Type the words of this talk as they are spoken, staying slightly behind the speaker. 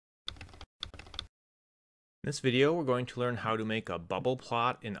In this video, we're going to learn how to make a bubble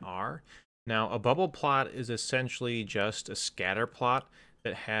plot in R. Now, a bubble plot is essentially just a scatter plot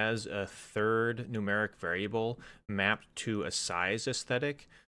that has a third numeric variable mapped to a size aesthetic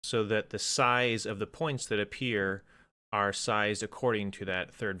so that the size of the points that appear are sized according to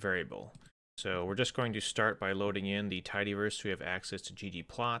that third variable. So we're just going to start by loading in the tidyverse so we have access to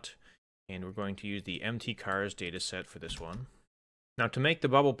ggplot, and we're going to use the mtcars dataset for this one. Now to make the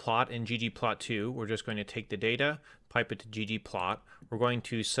bubble plot in ggplot2, we're just going to take the data, pipe it to ggplot. We're going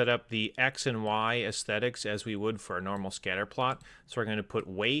to set up the x and y aesthetics as we would for a normal scatter plot. So we're going to put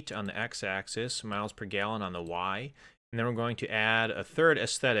weight on the x-axis, miles per gallon on the y, and then we're going to add a third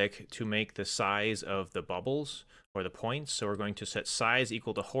aesthetic to make the size of the bubbles or the points. So we're going to set size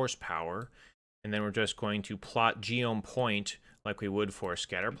equal to horsepower, and then we're just going to plot geom point like we would for a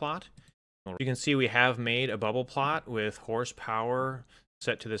scatter plot. You can see we have made a bubble plot with horsepower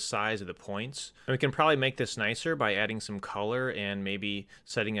set to the size of the points. And we can probably make this nicer by adding some color and maybe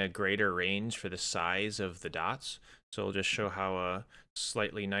setting a greater range for the size of the dots. So we'll just show how a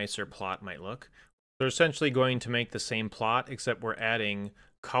slightly nicer plot might look. We're essentially going to make the same plot, except we're adding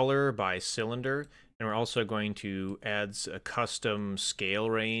color by cylinder, and we're also going to add a custom scale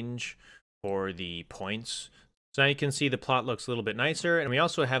range for the points. So now you can see the plot looks a little bit nicer, and we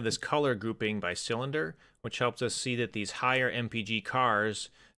also have this color grouping by cylinder, which helps us see that these higher MPG cars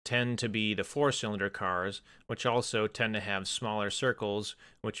tend to be the 4-cylinder cars, which also tend to have smaller circles,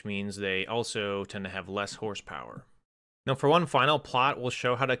 which means they also tend to have less horsepower. Now for one final plot, we'll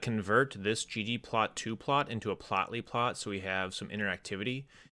show how to convert this ggplot2 plot into a plotly plot so we have some interactivity.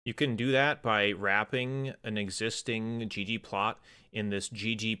 You can do that by wrapping an existing ggplot in this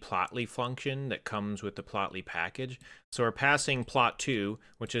ggplotly function that comes with the plotly package. So we're passing plot2,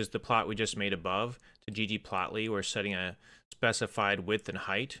 which is the plot we just made above, to ggplotly. We're setting a specified width and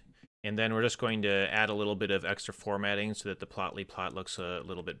height, and then we're just going to add a little bit of extra formatting so that the plotly plot looks a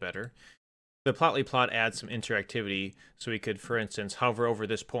little bit better. The plotly plot adds some interactivity, so we could, for instance, hover over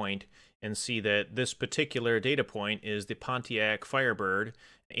this point and see that this particular data point is the Pontiac Firebird,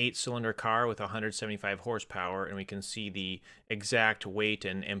 an 8-cylinder car with 175 horsepower, and we can see the exact weight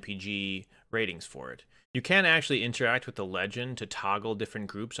and MPG ratings for it. You can actually interact with the legend to toggle different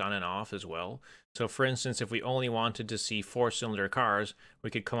groups on and off as well. So for instance, if we only wanted to see 4-cylinder cars,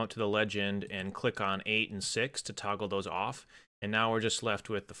 we could come up to the legend and click on 8 and 6 to toggle those off. And now we're just left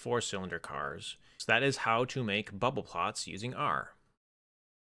with the 4-cylinder cars. So that is how to make bubble plots using R.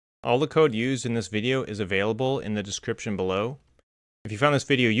 All the code used in this video is available in the description below. If you found this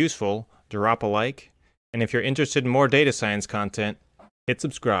video useful, drop a like. And if you're interested in more data science content, hit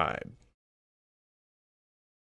subscribe.